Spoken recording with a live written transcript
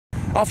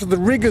After the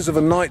rigours of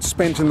a night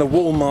spent in the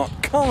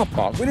Walmart car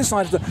park, we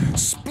decided to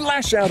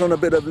splash out on a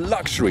bit of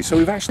luxury, so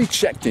we've actually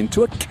checked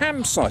into a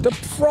campsite, a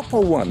proper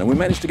one, and we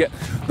managed to get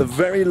the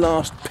very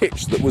last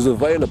pitch that was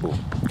available.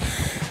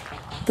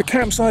 The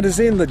campsite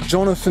is in the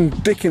Jonathan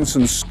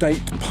Dickinson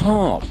State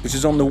Park, which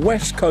is on the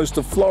west coast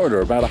of Florida,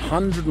 about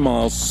 100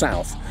 miles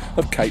south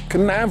of Cape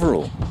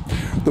Canaveral.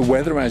 The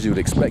weather, as you would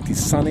expect,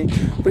 is sunny,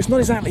 but it's not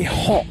exactly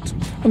hot,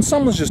 and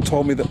someone's just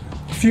told me that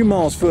a few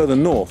miles further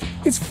north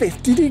it's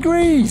 50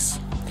 degrees.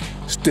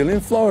 Still in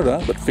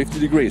Florida, but 50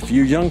 degrees. For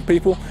you young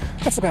people,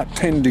 that's about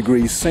 10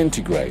 degrees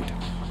centigrade.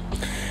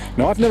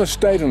 Now, I've never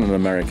stayed on an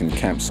American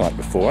campsite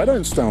before. I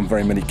don't stay on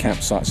very many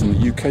campsites in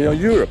the UK or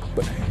Europe,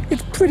 but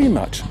it's pretty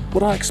much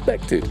what I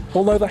expected,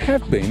 although there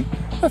have been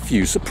a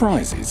few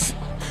surprises.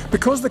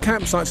 Because the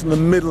campsite's in the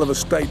middle of a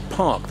state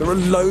park, there are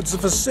loads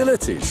of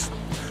facilities.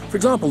 For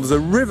example, there's a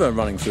river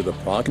running through the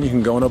park and you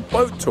can go on a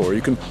boat tour,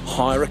 you can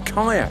hire a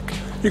kayak,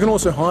 you can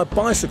also hire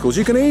bicycles,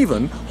 you can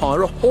even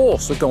hire a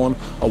horse or go on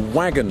a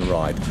wagon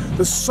ride.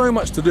 There's so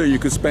much to do, you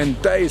could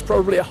spend days,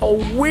 probably a whole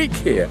week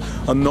here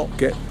and not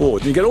get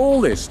bored. And you get all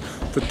this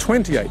for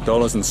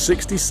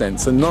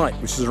 $28.60 a night,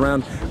 which is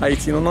around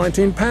 18 or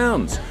 19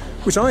 pounds,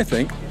 which I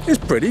think is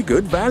pretty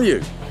good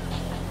value.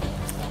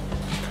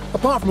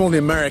 Apart from all the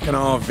American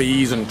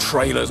RVs and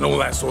trailers and all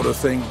that sort of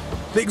thing,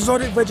 the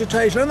exotic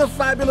vegetation and the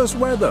fabulous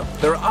weather,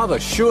 there are other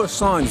sure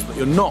signs that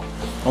you're not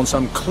on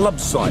some club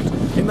site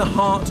in the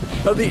heart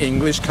of the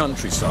English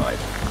countryside.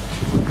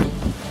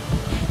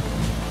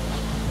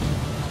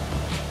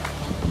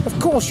 Of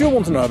course you'll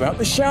want to know about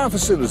the shower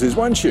facilities,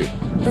 won't you?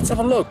 Let's have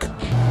a look.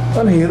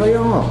 And here they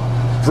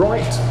are.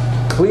 Bright,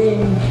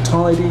 clean,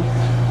 tidy,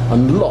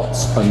 and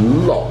lots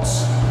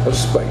of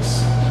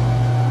space.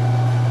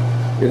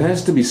 It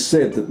has to be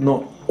said that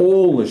not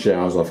all the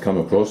showers I've come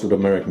across at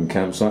American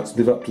campsites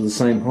live up to the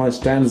same high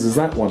standards as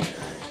that one.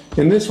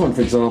 In this one, for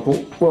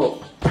example,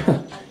 well,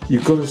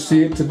 you've got to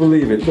see it to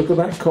believe it. Look at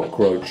that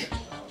cockroach.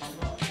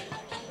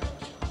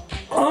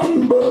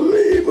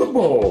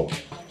 Unbelievable!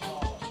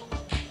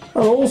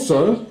 And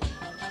also,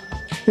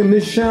 in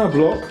this shower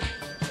block,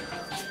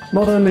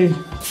 not only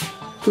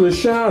do the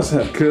showers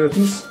have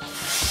curtains,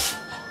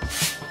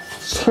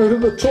 so do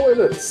the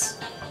toilets.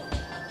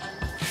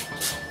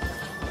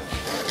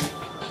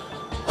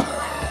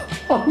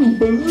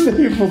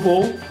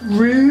 Unbelievable,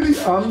 really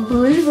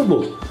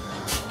unbelievable.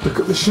 Look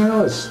at the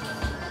showers.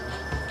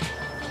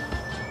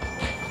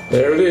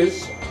 There it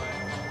is.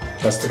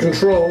 That's the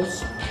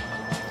controls.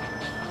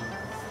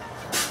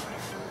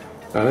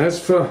 And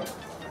as for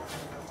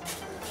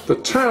the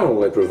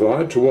towel they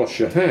provide to wash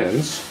your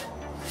hands,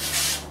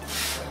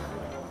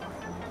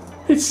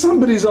 it's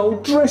somebody's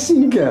old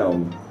dressing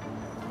gown.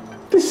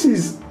 This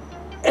is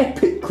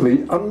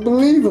epically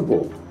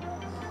unbelievable.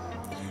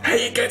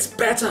 Hey, it gets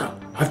better.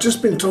 I've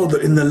just been told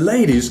that in the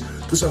ladies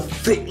there's a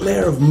thick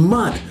layer of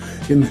mud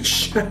in the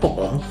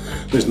shower.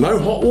 There's no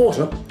hot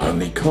water,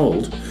 only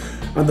cold,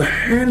 and the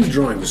hand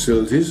drying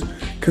facilities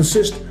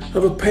consist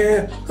of a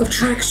pair of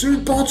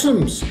tracksuit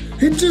bottoms.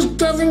 It just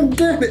doesn't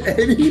get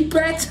any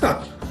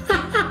better.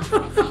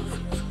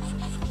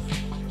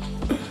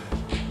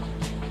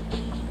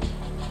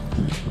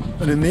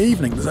 And in the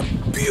evening there's a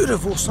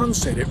beautiful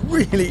sunset. It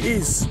really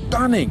is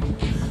stunning.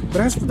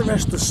 But as for the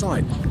rest of the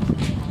site,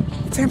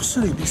 it's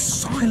absolutely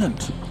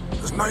silent.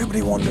 There's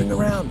nobody wandering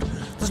around.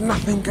 There's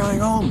nothing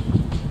going on.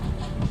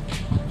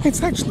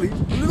 It's actually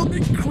a little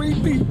bit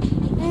creepy.